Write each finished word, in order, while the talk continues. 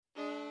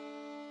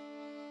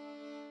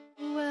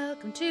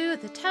Welcome to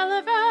the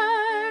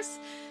Televerse,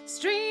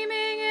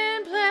 streaming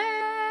in place.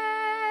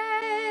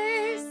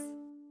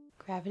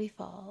 Gravity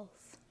Falls.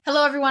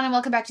 Hello, everyone, and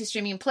welcome back to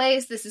Streaming in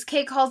Place. This is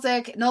Kate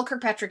Kalzik. Noel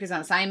Kirkpatrick is on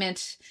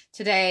assignment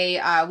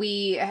today.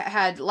 We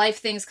had life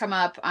things come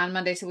up on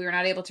Monday, so we were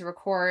not able to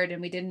record,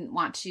 and we didn't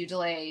want to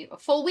delay a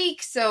full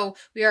week, so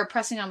we are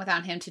pressing on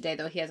without him today,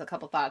 though he has a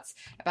couple thoughts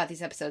about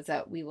these episodes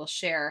that we will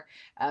share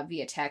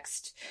via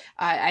text.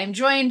 I am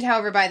joined,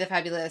 however, by the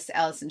fabulous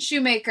Allison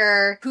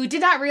Shoemaker, who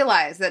did not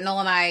realize that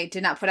Noel and I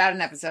did not put out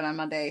an episode on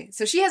Monday,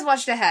 so she has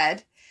watched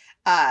ahead.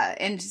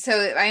 And so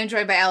I am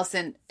joined by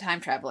Allison, time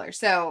traveler.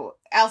 So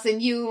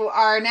Allison, you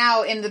are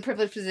now in the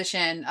privileged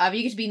position of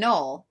you get to be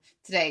Noel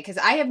today, because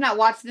I have not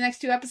watched the next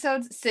two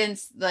episodes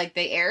since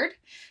they aired,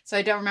 so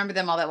I don't remember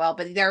them all that well,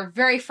 but they're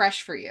very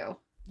fresh for you.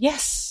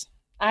 Yes,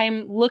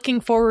 I'm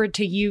looking forward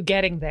to you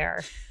getting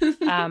there.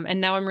 And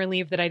now I'm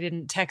relieved that I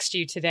didn't text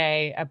you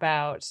today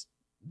about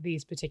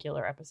these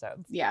particular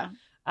episodes. Yeah.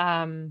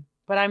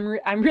 But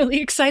I'm really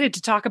excited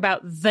to talk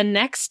about the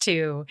next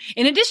two,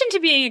 in addition to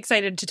being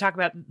excited to talk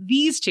about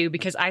these two,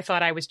 because I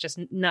thought I was just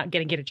not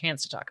going to get a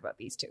chance to talk about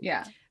these two.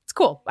 Yeah. It's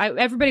cool.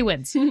 Everybody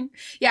wins.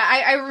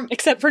 Yeah,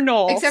 except for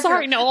Noel.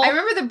 Sorry, Noel. I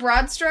remember the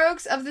broad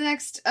strokes of the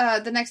next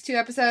two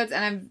episodes,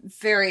 and I'm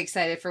very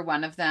excited for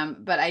one of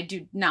them, but I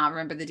do not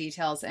remember the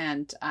details,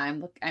 and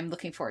I'm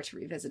looking forward to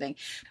revisiting.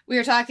 We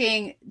are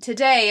talking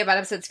today about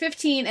episodes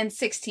 15 and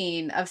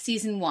 16 of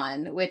season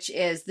 1, which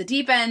is The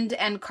Deep End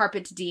and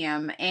Carpet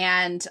Diem,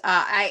 and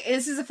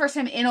this is the first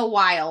time in a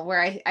while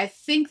where I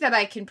think that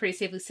I can pretty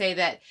safely say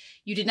that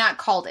you did not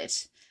call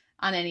it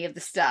on any of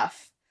the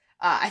stuff.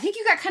 I think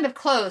you got kind of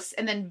close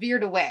and then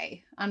veered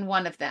away on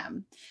one of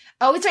them.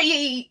 Oh, it's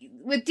right.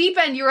 With Deep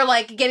End, you were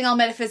getting all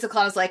metaphysical.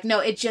 I was like, no,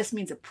 it just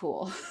means a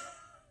pool.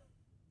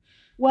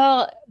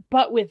 Well,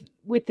 but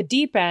with The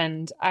Deep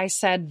End, I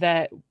said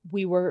that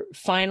we were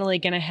finally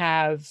going to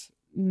have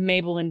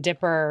Mabel and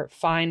Dipper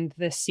find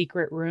the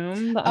secret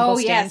room, the Uncle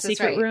Stan's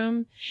secret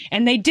room.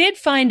 And they did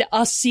find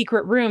a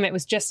secret room. It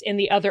was just in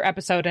the other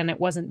episode, and it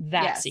wasn't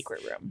that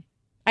secret room.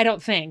 I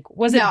don't think.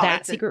 Was it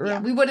that secret room? Yeah,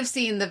 we would have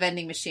seen the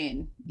vending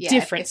machine. Yeah,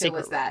 different if secret it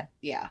was room. that.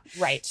 Yeah.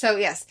 Right. So,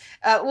 yes.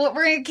 Well,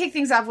 we're going to kick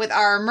things off with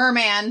our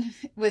merman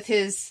with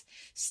his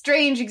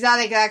strange,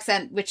 exotic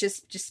accent, which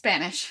is just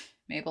Spanish.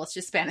 Mabel, it's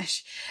just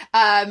Spanish.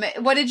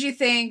 What did you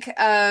think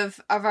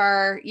of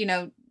our,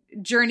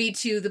 journey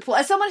to the pool?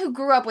 As someone who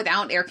grew up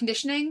without air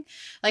conditioning,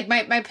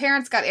 my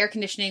parents got air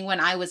conditioning when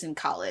I was in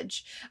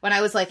college, when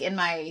I was in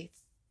my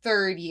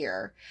third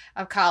year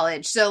of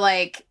college. So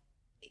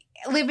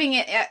living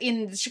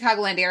in the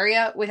Chicagoland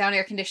area without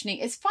air conditioning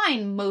is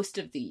fine most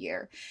of the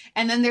year.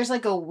 And then there's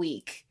a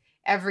week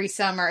every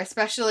summer,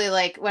 especially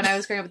when I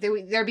was growing up,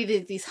 there'd be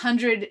these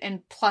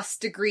 100+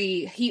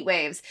 degree heat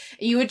waves.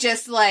 And you would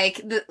just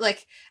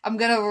I'm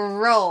going to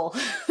roll.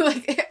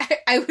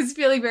 I was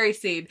feeling very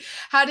seen.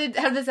 How did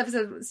this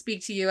episode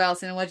speak to you,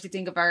 Allison? And what did you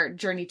think of our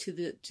journey to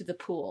the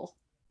pool?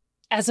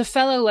 As a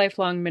fellow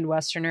lifelong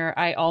Midwesterner,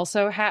 I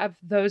also have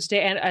those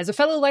days. And as a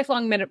fellow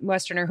lifelong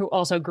Midwesterner who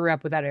also grew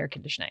up without air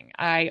conditioning,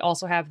 I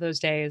also have those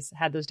days,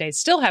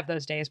 still have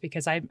those days,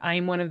 because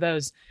I'm one of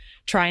those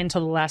try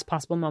until the last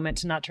possible moment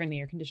to not turn the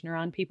air conditioner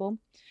on people.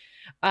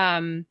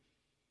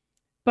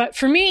 But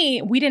for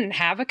me, we didn't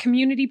have a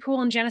community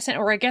pool in Janison,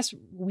 or I guess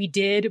we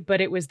did, but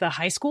it was the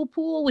high school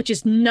pool, which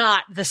is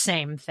not the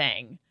same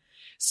thing.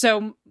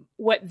 So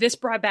what this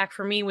brought back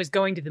for me was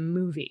going to the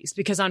movies,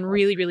 because on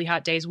really, really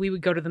hot days, we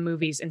would go to the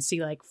movies and see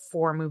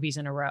 4 movies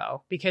in a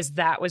row, because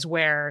that was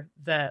where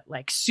the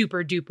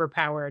super duper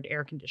powered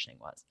air conditioning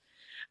was.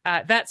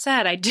 That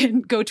said, I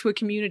didn't go to a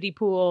community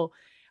pool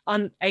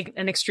on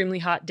an extremely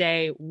hot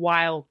day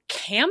while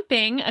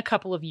camping a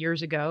couple of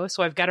years ago.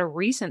 So I've got a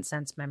recent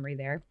sense memory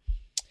there.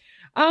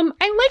 I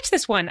liked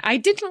this one. I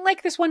didn't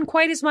like this one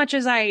quite as much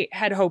as I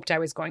had hoped I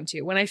was going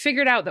to. When I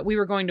figured out that we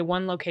were going to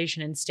one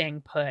location and staying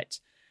put,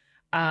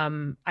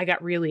 I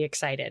got really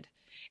excited.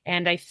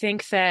 And I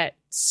think that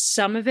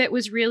some of it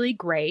was really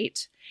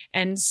great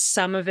and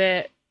some of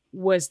it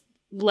was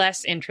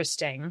less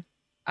interesting.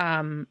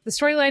 The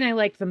storyline I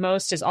liked the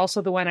most is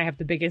also the one I have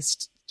the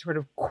biggest sort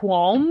of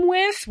qualm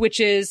with, which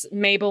is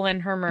Mabel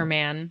and her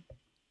merman.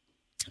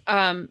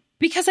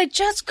 Because I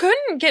just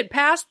couldn't get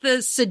past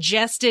the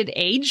suggested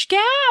age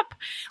gap.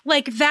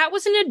 That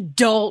was an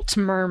adult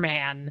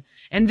merman.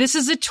 And this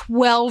is a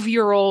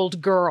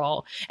 12-year-old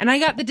girl. And I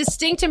got the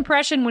distinct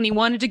impression when he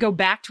wanted to go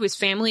back to his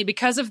family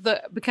because of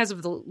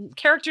the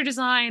character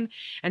design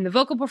and the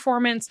vocal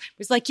performance.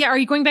 It was yeah, are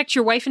you going back to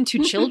your wife and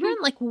 2 children?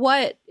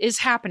 What is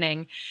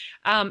happening?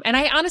 And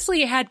I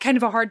honestly had kind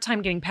of a hard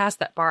time getting past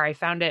that bar. I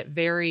found it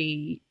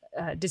very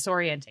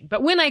disorienting.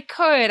 But when I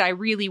could, I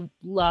really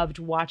loved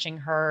watching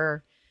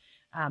her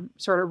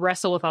sort of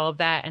wrestle with all of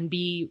that and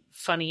be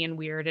funny and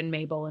weird and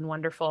Mabel and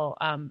wonderful,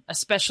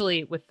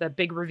 especially with the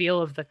big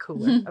reveal of the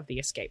cooler of the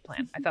escape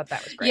plan. I thought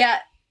that was great.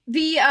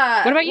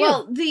 Yeah. What about you?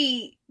 Well,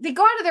 they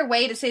go out of their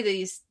way to say that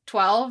he's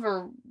 12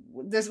 or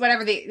there's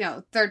whatever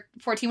they're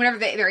 14, whatever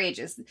their age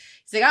is.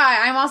 He's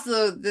I'm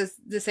also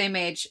the same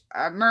age.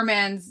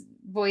 Merman's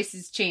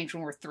voices change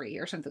when we're 3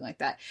 or something like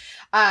that.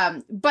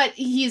 But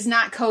he's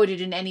not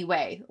coded in any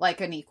way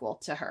like an equal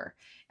to her.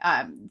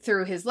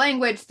 Through his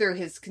language, through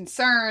his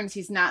concerns,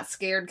 he's not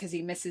scared because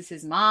he misses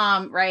his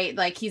mom, right?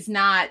 Like, he's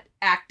not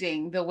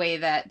acting the way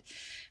that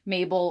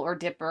Mabel or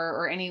Dipper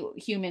or any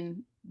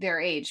human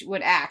their age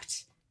would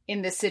act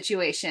in this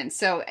situation.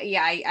 So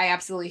yeah, I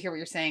absolutely hear what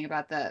you're saying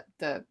about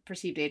the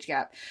perceived age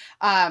gap.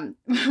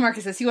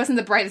 Marcus says he wasn't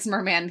the brightest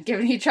merman,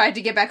 given he tried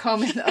to get back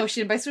home in the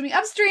ocean by swimming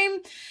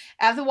upstream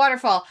at the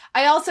waterfall.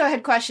 I also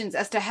had questions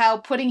as to how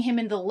putting him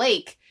in the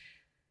lake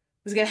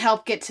was going to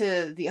help get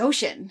to the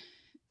ocean.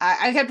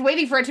 I kept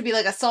waiting for it to be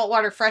like a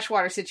saltwater,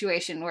 freshwater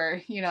situation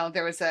where, you know,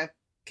 there was a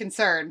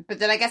concern. But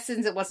then I guess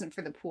since it wasn't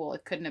for the pool,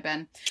 it couldn't have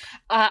been.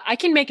 I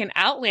can make an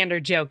Outlander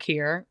joke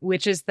here,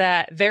 which is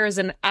that there is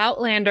an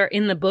Outlander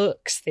in the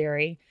books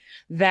theory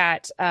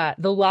that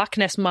the Loch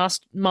Ness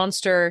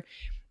monster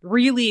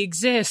really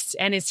exists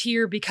and is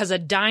here because a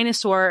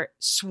dinosaur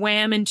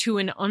swam into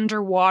an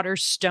underwater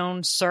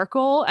stone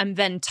circle and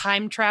then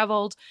time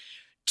traveled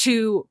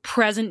to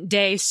present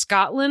day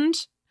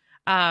Scotland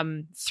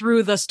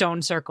through the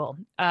stone circle.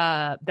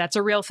 That's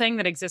a real thing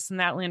that exists in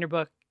the Outlander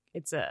book.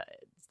 It's the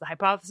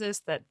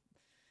hypothesis that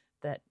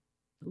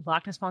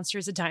Loch Ness monster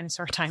is a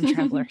dinosaur time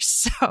traveler.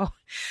 So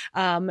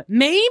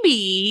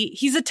maybe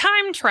he's a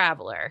time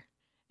traveler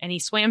and he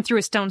swam through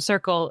a stone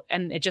circle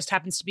and it just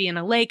happens to be in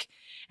a lake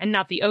and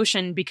not the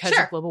ocean because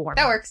of global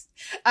warming. That works.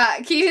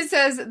 Keith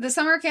says, the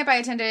summer camp I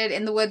attended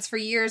in the woods for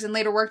years and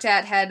later worked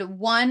at had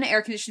one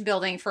air-conditioned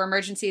building for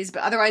emergencies,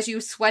 but otherwise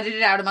you sweated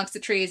it out amongst the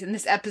trees, and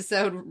this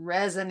episode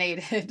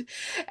resonated.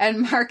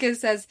 And Marcus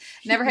says,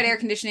 never had air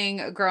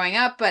conditioning growing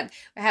up, but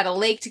I had a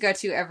lake to go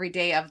to every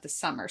day of the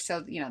summer.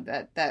 So, you know,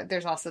 that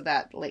there's also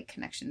that lake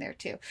connection there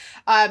too.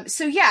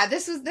 So yeah,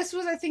 this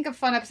was, I think, a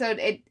fun episode.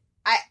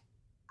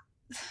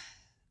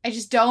 I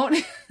just don't,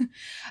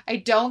 I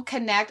don't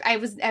connect.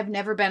 I've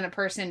never been a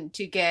person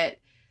to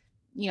get,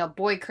 you know,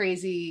 boy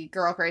crazy,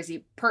 girl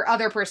crazy,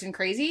 other person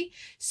crazy.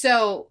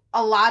 So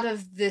a lot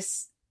of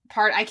this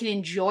part, I can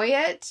enjoy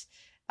it.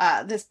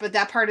 But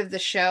that part of the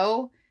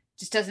show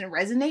just doesn't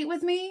resonate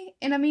with me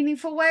in a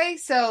meaningful way.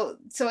 So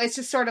it's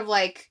just sort of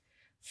like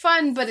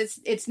fun, but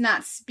it's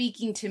not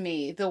speaking to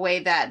me the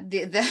way that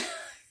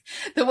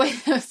the way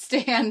that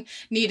Stan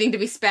needing to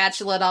be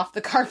spatulaed off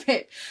the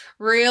carpet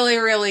really,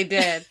 really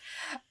did.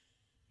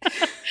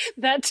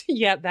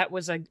 That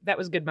was a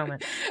good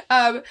moment.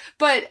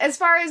 But as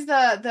far as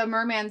the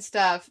merman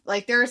stuff,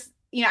 like there's,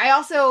 you know, I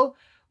also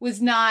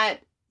was not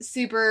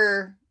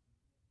super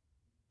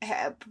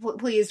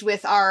pleased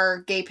with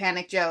our gay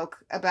panic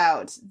joke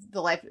about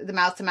the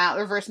mouth to mouth,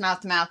 reverse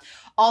mouth to mouth.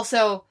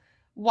 Also,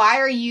 why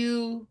are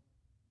you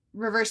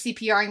reverse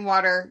CPRing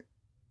water?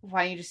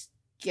 Why don't you just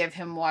give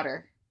him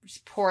water?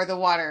 Just pour the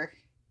water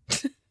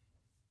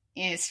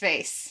in his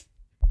face.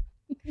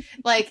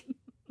 Like,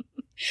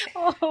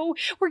 oh,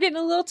 we're getting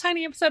a little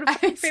tiny episode of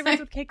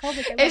Favorites with Kate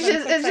Coldick.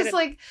 It's just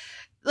like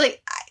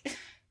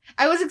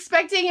I was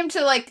expecting him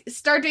to like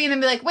start doing it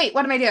and be like, wait,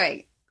 what am I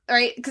doing?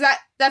 Right? Because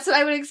that's what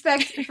I would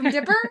expect from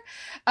Dipper.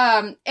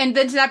 And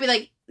then to not be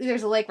like,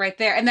 there's a lake right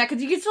there, and that,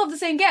 because you can still have the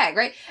same gag,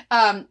 right?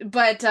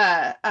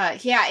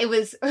 Yeah, it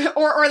was,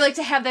 or like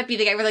to have that be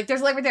the gag where like,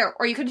 there's a lake right there,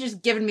 or you could have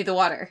just given me the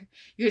water.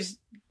 You could just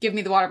give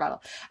me the water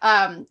bottle.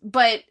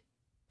 But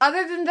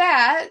other than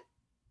that,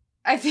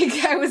 I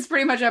think I was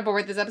pretty much on board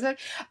with this episode.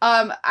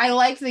 I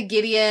liked the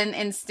Gideon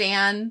and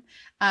Stan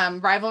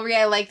rivalry.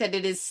 I like that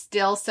it is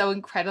still so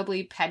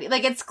incredibly petty.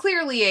 Like, it's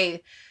clearly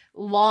a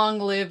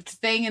long-lived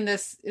thing in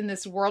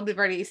this world. We've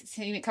already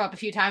seen it come up a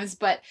few times,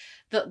 but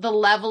the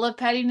level of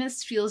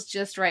pettiness feels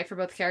just right for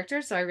both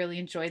characters, so I really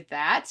enjoyed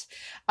that.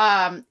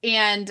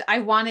 And I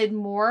wanted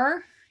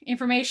more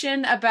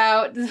information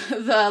about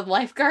the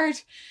lifeguard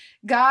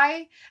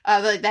guy,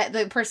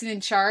 the person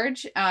in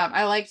charge.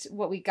 I liked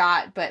what we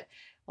got, but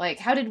like,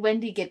 how did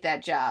Wendy get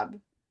that job?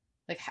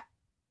 Like,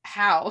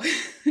 how?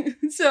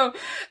 So,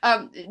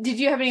 did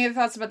you have any other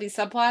thoughts about these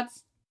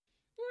subplots?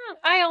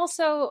 I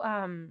also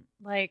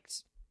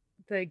liked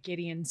the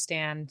Gideon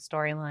Stan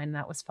storyline.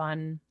 That was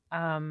fun.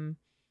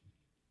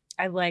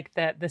 I like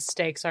that the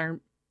stakes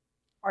are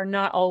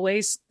not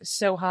always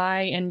so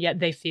high, and yet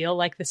they feel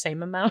like the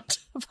same amount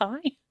of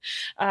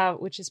high,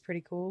 which is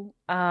pretty cool.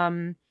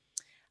 I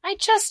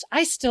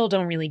still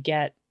don't really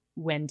get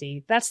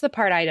Wendy. That's the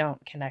part I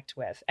don't connect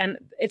with. And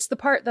it's the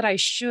part that I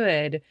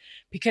should,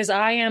 because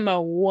I am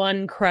a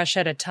one crush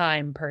at a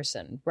time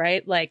person,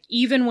 right? Like,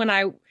 even when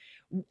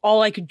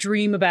all I could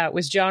dream about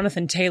was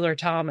Jonathan Taylor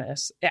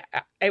Thomas.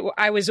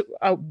 I was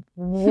a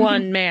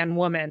one man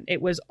woman.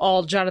 It was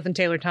all Jonathan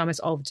Taylor Thomas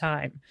all the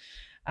time.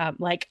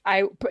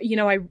 I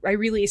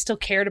really still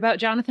cared about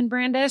Jonathan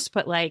Brandis,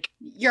 but like,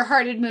 your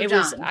heart had moved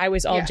on. I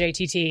was all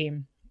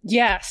JTT.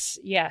 Yes.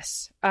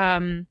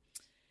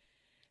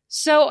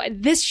 So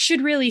this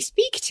should really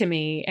speak to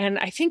me. And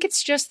I think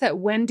it's just that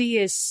Wendy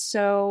is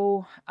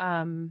so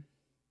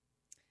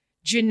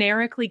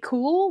generically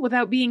cool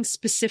without being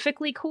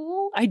specifically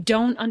cool. I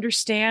don't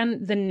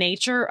understand the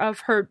nature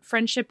of her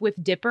friendship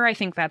with Dipper. I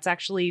think that's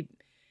actually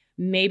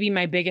maybe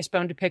my biggest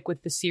bone to pick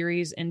with the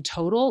series in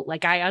total.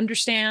 Like, I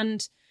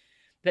understand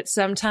that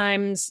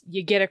sometimes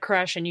you get a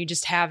crush and you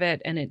just have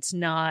it, and it's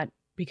not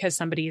because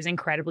somebody is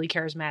incredibly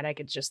charismatic.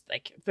 It's just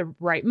like the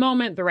right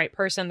moment, the right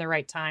person, the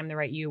right time, the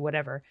right you,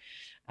 whatever.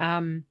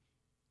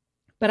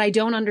 But I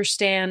don't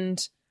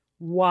understand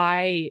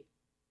why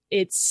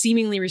it's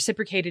seemingly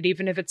reciprocated,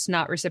 even if it's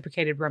not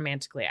reciprocated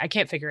romantically. I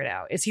can't figure it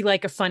out. Is he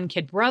like a fun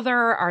kid brother?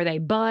 Are they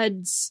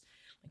buds?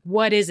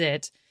 What is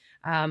it?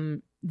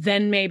 Then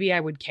maybe I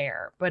would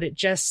care, but it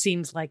just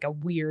seems like a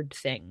weird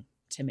thing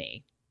to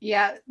me.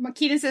 Yeah.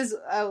 Keenan says,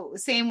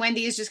 same,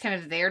 Wendy is just kind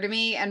of there to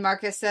me. And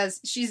Marcus says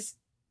she's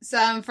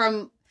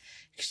from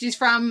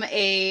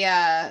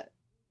a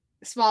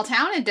small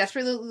town and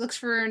desperately looks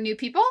for new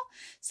people.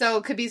 So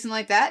it could be something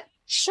like that.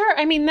 Sure.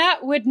 I mean,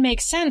 that would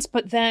make sense,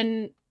 but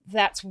then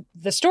that's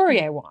the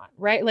story I want,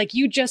 right? Like,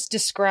 you just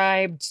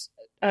described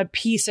a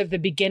piece of the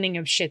beginning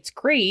of Schitt's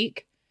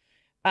Creek,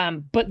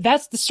 but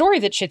that's the story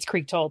that Schitt's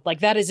Creek told.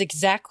 Like, that is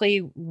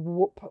exactly,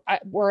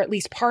 or at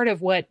least part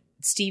of what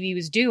Stevie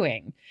was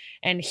doing.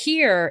 And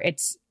here,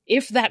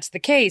 if that's the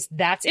case,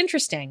 that's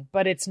interesting,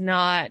 but it's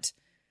not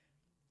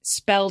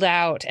spelled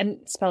out, and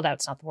spelled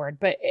out's not the word,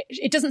 but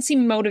it doesn't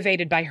seem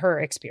motivated by her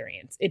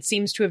experience. It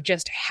seems to have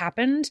just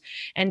happened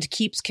and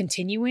keeps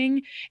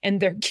continuing,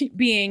 and there keep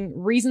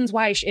being reasons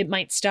why it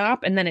might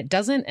stop, and then it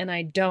doesn't, and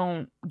I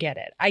don't get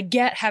it. I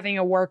get having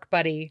a work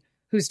buddy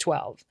who's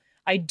 12.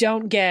 I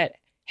don't get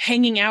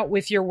hanging out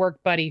with your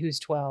work buddy who's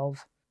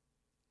 12.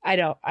 I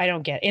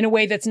don't get it, in a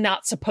way that's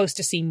not supposed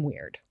to seem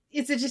weird.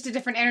 It's just a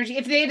different energy.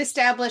 If they had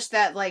established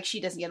that, like, she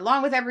doesn't get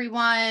along with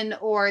everyone,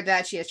 or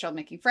that she has trouble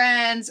making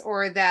friends,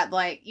 or that,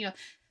 I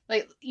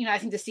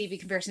think the Stevie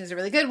comparison is a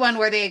really good one,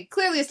 where they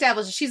clearly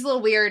established that she's a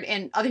little weird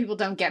and other people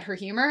don't get her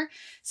humor.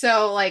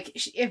 So, like,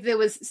 if that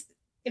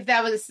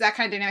was that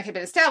kind of dynamic had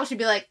been established, she'd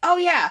be like, oh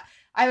yeah,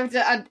 I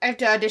have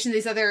to audition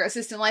these other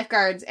assistant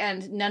lifeguards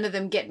and none of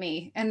them get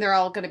me, and they're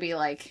all going to be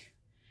like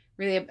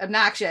really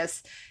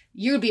obnoxious.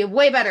 You would be a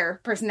way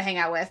better person to hang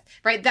out with,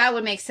 right? That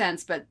would make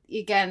sense. But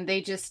again, they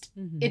just,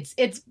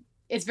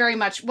 it's very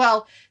much,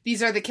 well,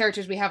 these are the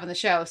characters we have on the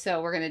show,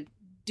 so we're going to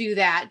do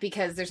that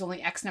because there's only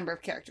X number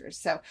of characters.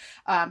 So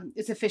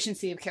it's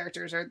efficiency of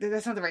characters, or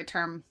that's not the right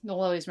term.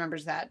 Noel always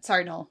remembers that.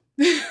 Sorry, Noel.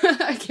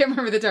 I can't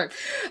remember the term.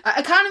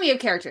 Economy of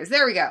characters.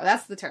 There we go.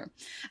 That's the term.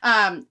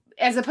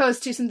 As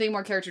opposed to something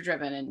more character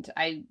driven.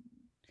 And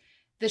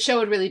the show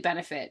would really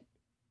benefit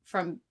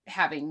from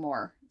having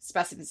more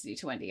specificity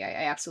to Wendy.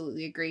 I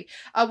absolutely agree.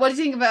 What do you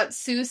think about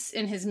Seuss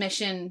and his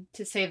mission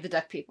to save the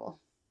duck people?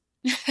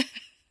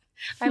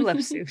 I love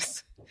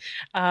Seuss.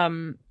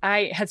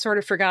 I had sort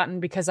of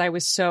forgotten because I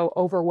was so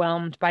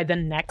overwhelmed by the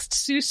next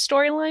Seuss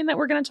storyline that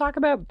we're going to talk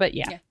about. But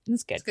yeah,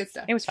 it's good. It's good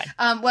stuff. It was fine.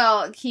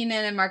 Well,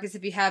 Keenan and Marcus,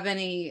 if you have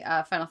any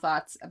final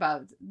thoughts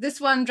about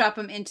this one, drop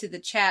them into the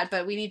chat.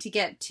 But we need to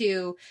get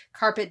to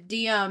Carpet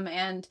Diem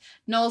and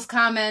Noel's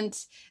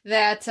comment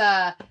that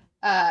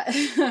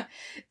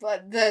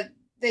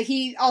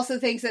he also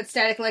thinks that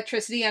static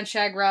electricity on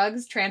shag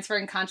rugs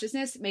transferring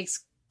consciousness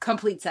makes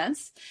complete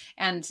sense.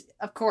 And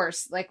of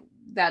course,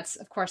 that's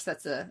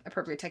the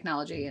appropriate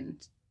technology, and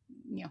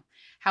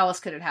how else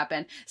could it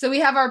happen? So we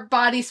have our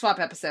body swap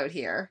episode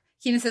here.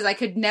 Keenan says, I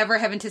could never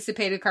have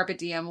anticipated Carpet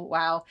Diem.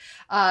 Wow.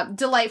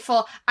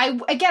 Delightful.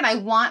 I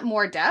want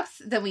more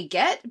depth than we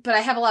get, but I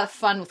have a lot of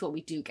fun with what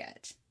we do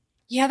get.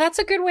 Yeah, that's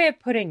a good way of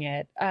putting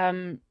it.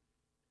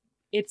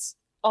 It's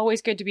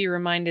always good to be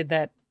reminded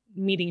that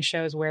meeting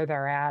shows where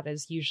they're at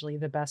is usually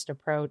the best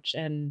approach.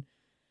 And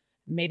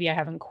maybe I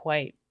haven't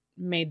quite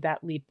made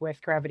that leap with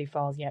Gravity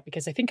Falls yet,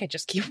 because I think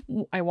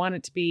I want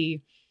it to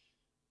be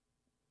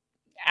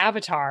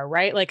Avatar,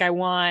 right? Like, I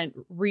want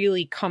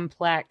really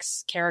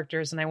complex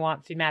characters and I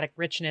want thematic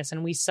richness,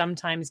 and we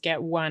sometimes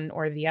get one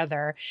or the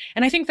other.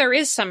 And I think there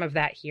is some of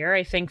that here.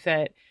 I think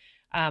that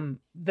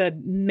the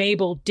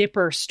Mabel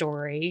Dipper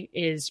story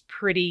is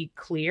pretty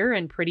clear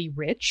and pretty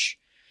rich.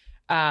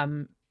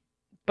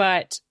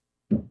 But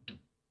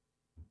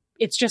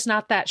it's just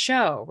not that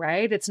show,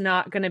 right? It's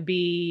not going to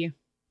be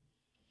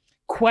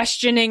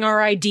questioning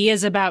our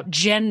ideas about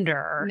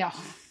gender. No.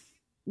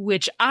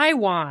 Which I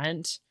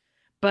want,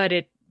 but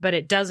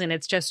it doesn't.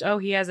 It's just, oh,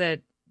 he has a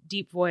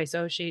deep voice.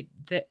 Oh,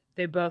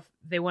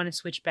 they want to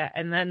switch back,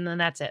 and then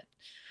that's it.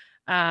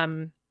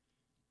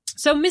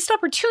 So missed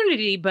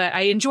opportunity, but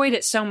I enjoyed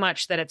it so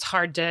much that it's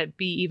hard to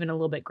be even a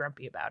little bit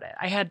grumpy about it.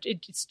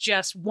 It's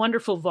just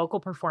wonderful vocal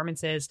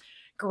performances,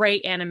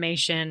 great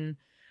animation,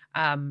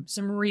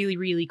 some really,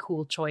 really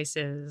cool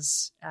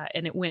choices.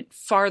 And it went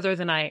farther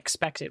than I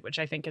expected, which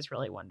I think is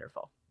really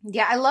wonderful.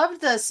 Yeah, I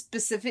loved the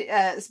specific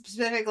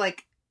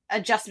like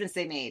adjustments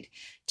they made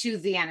to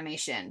the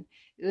animation.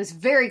 It was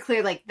very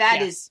clear, like,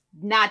 that is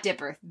not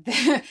Dipper.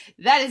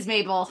 That is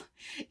Mabel,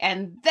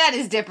 and that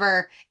is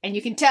Dipper. And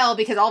you can tell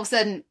because all of a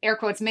sudden, air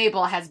quotes,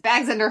 Mabel has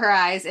bags under her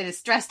eyes and is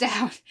stressed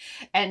out.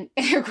 And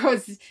air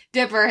quotes,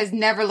 Dipper has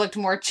never looked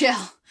more chill.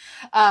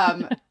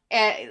 And,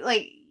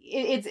 like,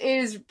 it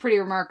is pretty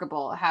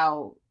remarkable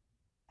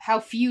how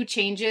few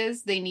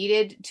changes they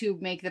needed to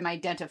make them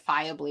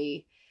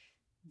identifiably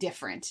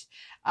different.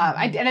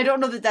 And I don't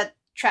know that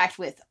tracked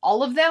with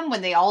all of them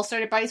when they all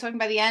started body swapping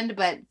by the end,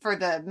 but for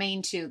the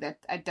main two, that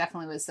I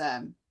definitely was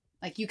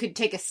like, you could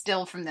take a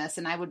still from this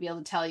and I would be able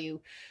to tell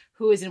you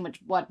who is in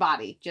what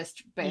body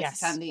just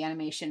based on the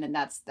animation, and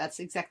that's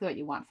exactly what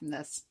you want from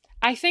this.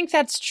 I think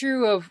that's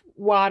true of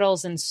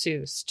Waddles and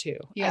Seuss too.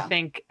 Yeah. I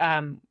think,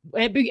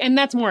 and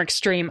that's more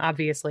extreme,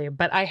 obviously,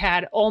 but I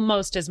had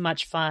almost as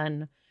much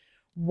fun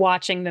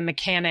watching the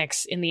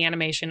mechanics in the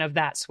animation of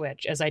that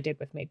switch as I did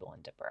with Mabel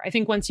and Dipper. I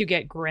think once you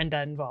get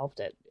Grinda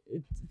involved,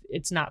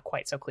 it's not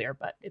quite so clear,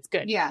 but it's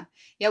good. Yeah.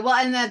 Well,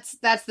 and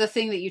that's the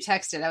thing that you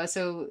texted. I was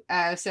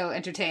so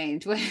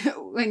entertained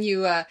when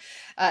you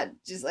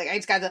just like, I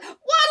just got the Waddles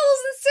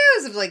and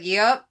Seuss. I was like,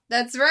 yep,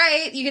 that's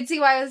right. You can see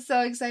why I was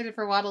so excited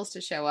for Waddles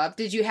to show up.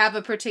 Did you have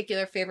a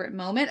particular favorite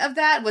moment of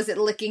that? Was it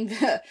licking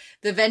the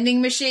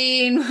vending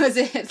machine? Was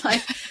it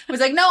like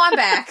no, I'm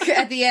back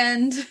at the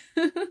end?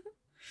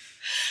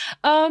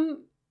 I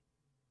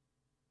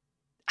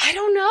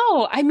don't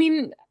know. I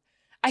mean,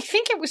 I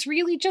think it was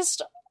really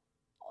just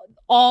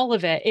all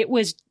of it. It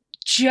was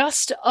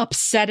just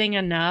upsetting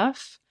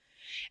enough.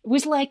 It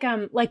was like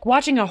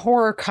watching a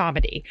horror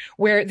comedy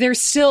where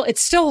it's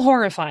still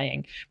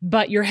horrifying,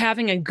 but you're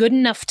having a good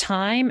enough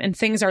time and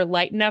things are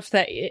light enough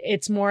that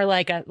it's more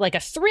like a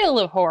thrill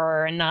of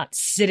horror and not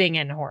sitting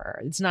in horror.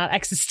 It's not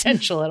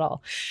existential at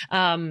all.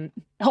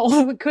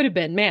 Although it could have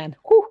been, man.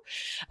 Whew.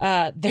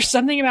 There's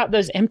something about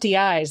those empty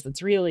eyes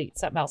that's really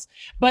something else.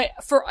 But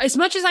for as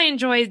much as I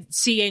enjoyed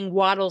seeing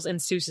Waddles in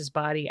Seuss's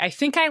body, I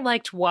think I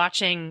liked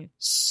watching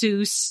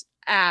Seuss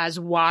as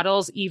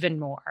Waddles even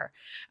more,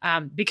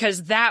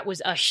 because that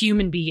was a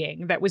human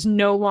being that was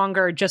no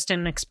longer just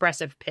an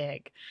expressive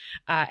pig.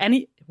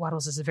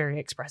 Waddles is a very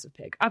expressive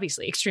pig,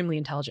 obviously extremely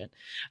intelligent,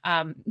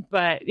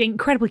 but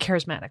incredibly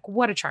charismatic.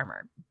 What a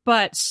charmer.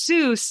 But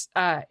Seuss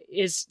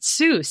is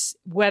Seuss,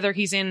 whether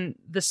he's in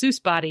the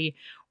Seuss body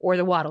or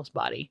the Waddles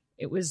body.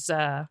 It was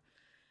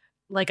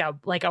like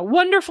a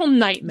wonderful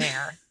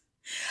nightmare.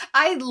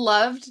 I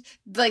loved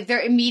like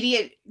their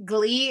immediate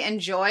glee and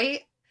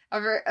joy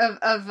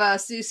of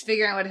Seuss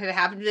figuring out what had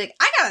happened. Be like,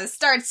 I gotta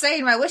start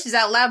saying my wishes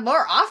out loud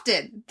more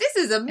often. This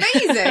is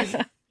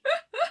amazing.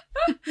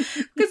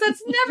 Because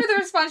that's never the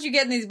response you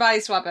get in these body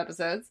swap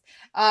episodes,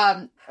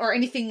 or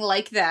anything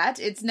like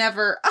that. It's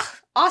never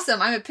awesome.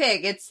 I'm a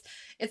pig. It's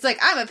like,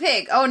 I'm a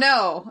pig. Oh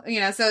no,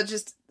 So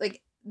just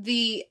like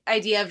the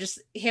idea of just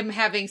him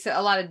having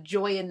a lot of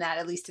joy in that,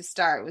 at least to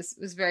start,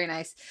 was very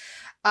nice.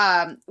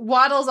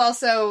 Waddles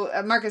also,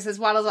 Marcus says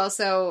Waddles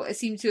also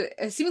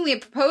seemingly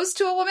proposed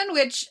to a woman,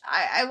 which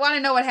I want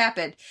to know what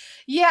happened.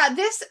 Yeah,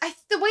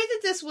 the way that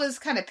this was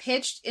kind of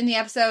pitched in the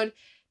episode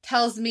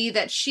tells me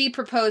that she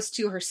proposed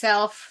to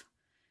herself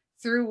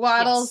through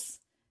Waddles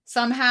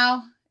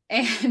somehow.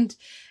 And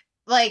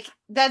like,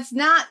 that's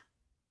not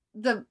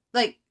I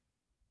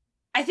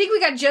think we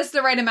got just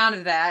the right amount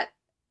of that.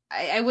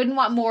 I wouldn't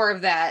want more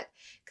of that,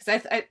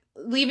 because I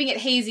leaving it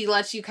hazy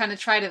lets you kind of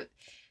try to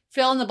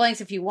fill in the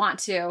blanks if you want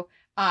to.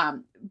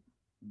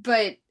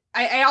 But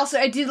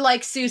I did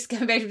like Seuss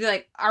coming back to be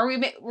like,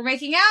 we're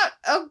making out?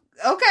 Oh,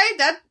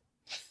 okay.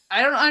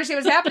 I don't understand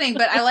what's happening,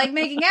 but I like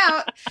making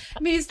out.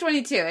 I mean, he's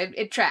 22.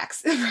 It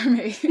tracks for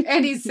me.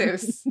 And he's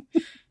Seuss.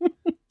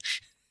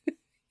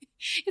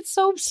 It's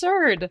so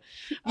absurd.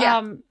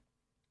 Yeah.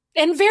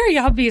 And very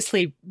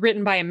obviously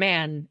written by a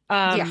man.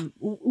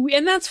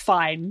 And that's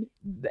fine.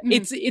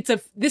 Mm-hmm.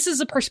 This is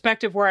a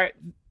perspective where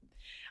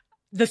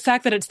the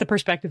fact that it's the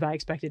perspective I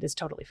expected is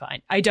totally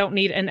fine. I don't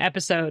need an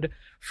episode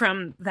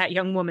from that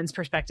young woman's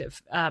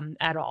perspective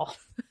at all.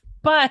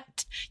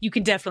 But you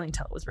can definitely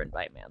tell it was written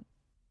by a man.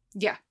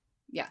 Yeah.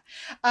 Yeah.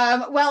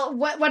 Well,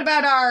 what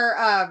about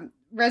our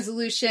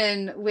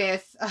resolution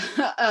with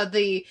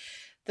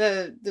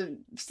the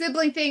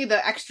sibling thing,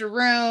 the extra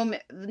room?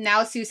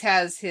 Now Seuss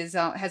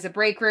has a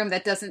break room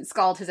that doesn't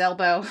scald his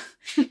elbow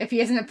if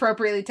he isn't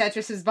appropriately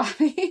Tetris his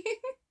body.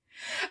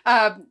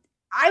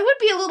 I would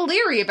be a little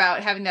leery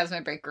about having that as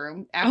my break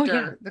room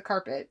after the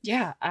carpet.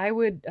 Yeah, I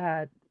would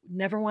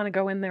never want to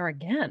go in there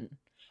again.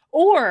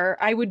 Or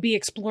I would be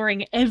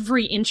exploring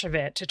every inch of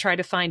it to try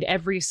to find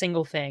every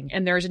single thing.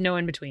 And there's no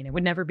in between. It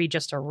would never be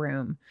just a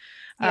room.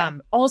 Yeah.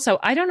 Also,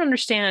 I don't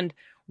understand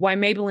why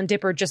Mabel and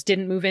Dipper just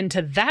didn't move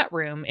into that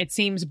room. It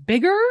seems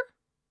bigger.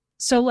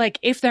 So like,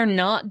 if they're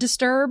not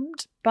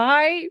disturbed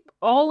by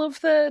all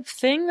of the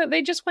thing that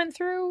they just went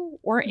through,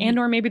 or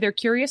maybe they're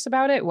curious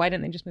about it, why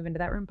didn't they just move into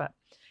that room? But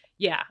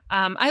yeah,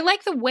 I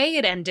like the way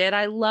it ended.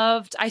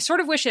 I sort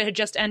of wish it had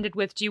just ended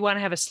with, do you want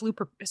to have a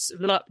slumber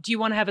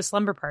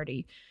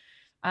party?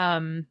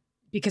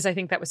 Because I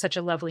think that was such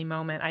a lovely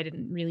moment. I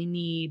didn't really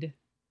need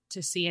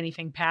to see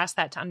anything past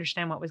that to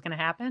understand what was going to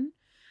happen.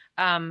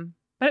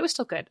 But it was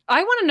still good.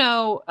 I want to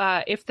know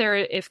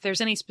if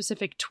there's any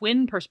specific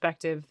twin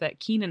perspective that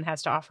Keenan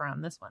has to offer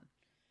on this one.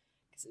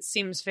 Because it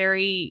seems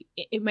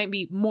it might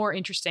be more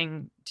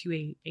interesting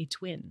to a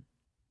twin.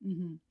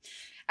 Mm-hmm.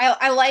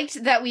 I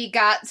liked that we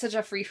got such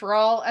a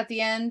free-for-all at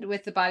the end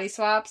with the body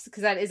swaps,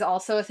 because that is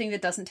also a thing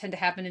that doesn't tend to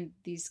happen in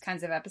these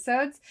kinds of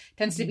episodes. It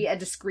tends to be a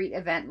discrete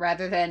event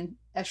rather than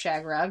a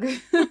shag rug.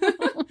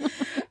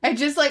 And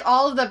just like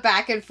all of the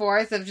back and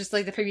forth of just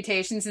like the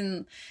permutations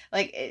and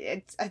like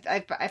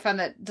I found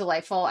that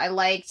delightful. I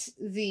liked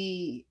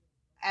the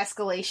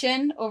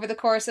escalation over the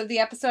course of the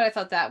episode. I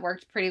thought that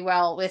worked pretty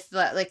well with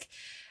the, like,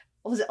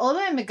 was it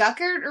Oldman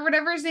McGuckert or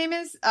whatever his name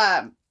is?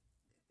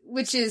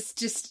 Which is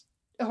just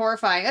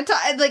horrifying.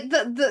 Like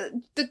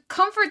the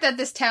comfort that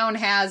this town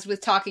has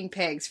with talking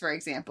pigs, for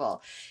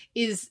example,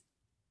 is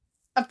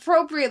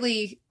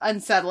appropriately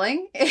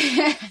unsettling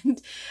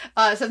and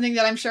something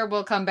that I'm sure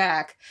will come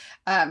back.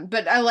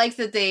 But I like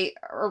that they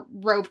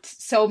roped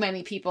so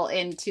many people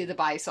into the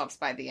body swaps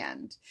by the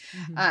end.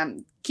 Mm-hmm.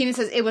 Keenan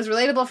says, it was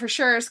relatable for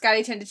sure.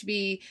 Scotty tended to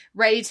be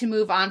ready to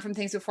move on from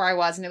things before I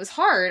was, and it was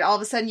hard. All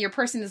of a sudden, your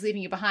person is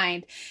leaving you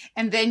behind,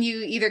 and then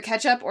you either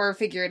catch up or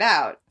figure it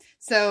out.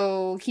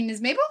 So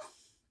Keenan's Mabel?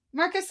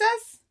 Marcus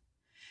says.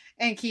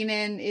 And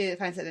Keenan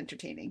finds it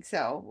entertaining.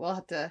 So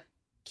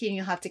Keenan,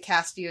 you'll have to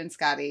cast you and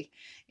Scotty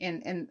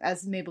in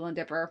as Mabel and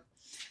Dipper.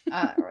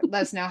 Let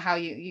us know how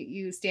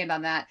you stand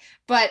on that.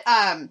 But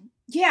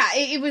yeah,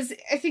 it was.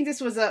 I think this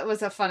was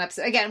a fun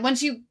episode. Again,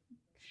 once you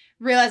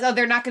realize,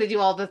 they're not going to do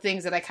all the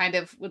things that I kind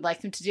of would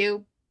like them to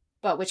do,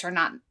 but which are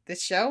not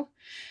this show,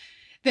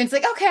 then it's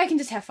like, okay, I can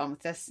just have fun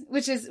with this,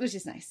 which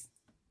is nice.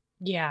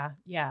 Yeah,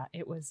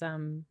 it was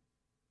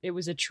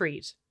a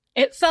treat.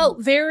 It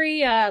felt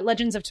very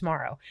Legends of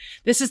Tomorrow.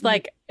 This is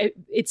like,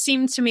 it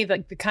seemed to me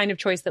like the kind of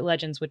choice that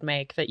Legends would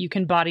make, that you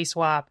can body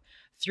swap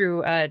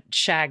through a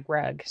shag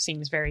rug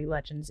seems very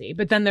Legendsy.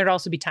 But then there'd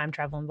also be time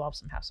travel involved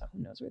somehow, so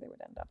who knows where they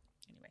would end up.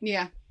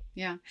 Anyway.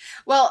 Yeah.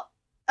 Well,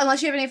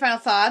 unless you have any final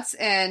thoughts,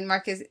 and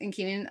Marcus and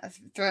Keenan,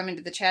 throw them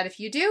into the chat if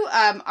you do,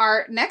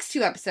 our next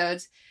two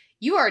episodes,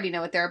 you already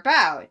know what they're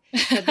about.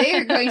 But they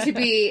are going to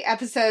be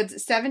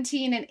episodes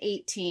 17 and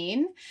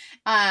 18.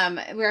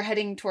 We're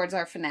heading towards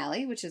our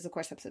finale, which is, of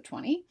course, episode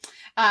 20.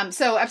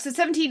 So episode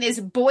 17 is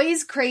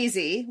Boys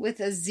Crazy with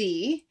a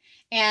Z.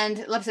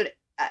 And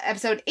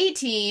episode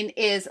 18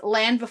 is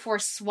Land Before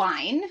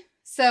Swine.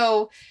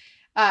 So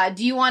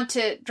do you want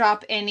to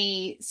drop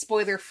any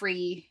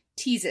spoiler-free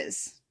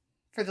teases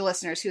for the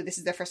listeners who this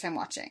is their first time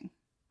watching?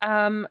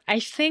 I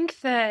think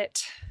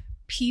that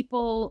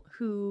people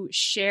who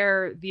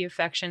share the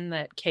affection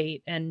that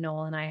Kate and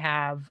Noel and I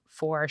have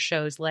for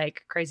shows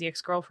like Crazy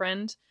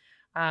Ex-Girlfriend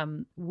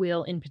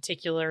will in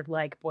particular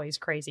like Boys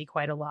Crazy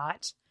quite a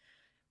lot.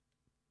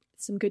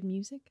 Some good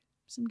music.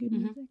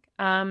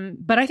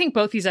 But I think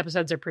both these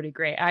episodes are pretty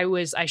great.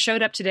 I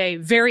showed up today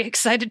very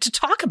excited to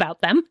talk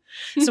about them.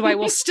 So I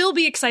will still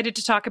be excited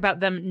to talk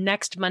about them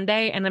next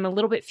Monday. And I'm a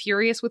little bit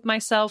furious with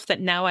myself that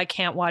now I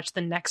can't watch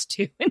the next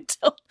two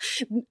until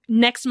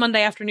next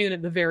Monday afternoon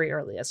at the very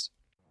earliest.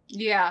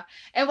 Yeah.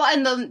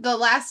 And the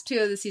last two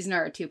of the season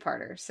are a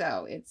two-parter.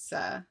 So it's,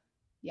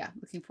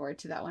 looking forward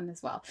to that one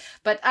as well.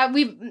 But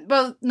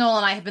both Noel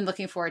and I have been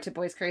looking forward to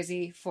Boys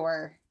Crazy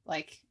for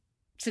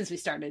since we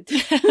started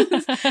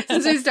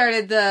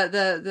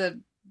the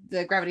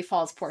Gravity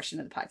Falls portion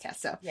of the podcast.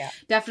 So yeah,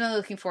 definitely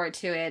looking forward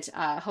to it.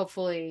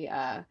 Hopefully,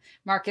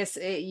 Marcus,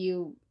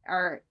 you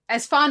are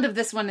as fond of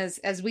this one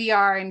as we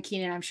are, and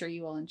Keenan, I'm sure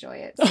you will enjoy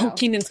it. So. Oh,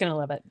 Keenan's going to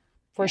love it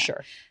for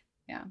sure.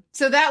 Yeah.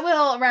 So that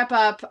will wrap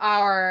up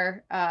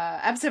our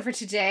episode for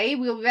today.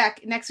 We'll be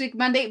back next week,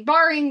 Monday,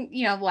 barring,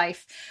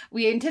 life.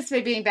 We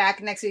anticipate being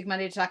back next week,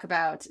 Monday, to talk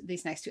about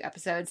these next two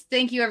episodes.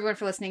 Thank you, everyone,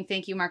 for listening.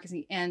 Thank you, Marcus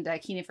and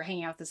Keenan, for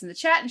hanging out with us in the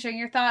chat and sharing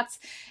your thoughts.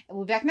 And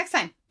we'll be back next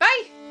time.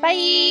 Bye.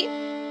 Bye.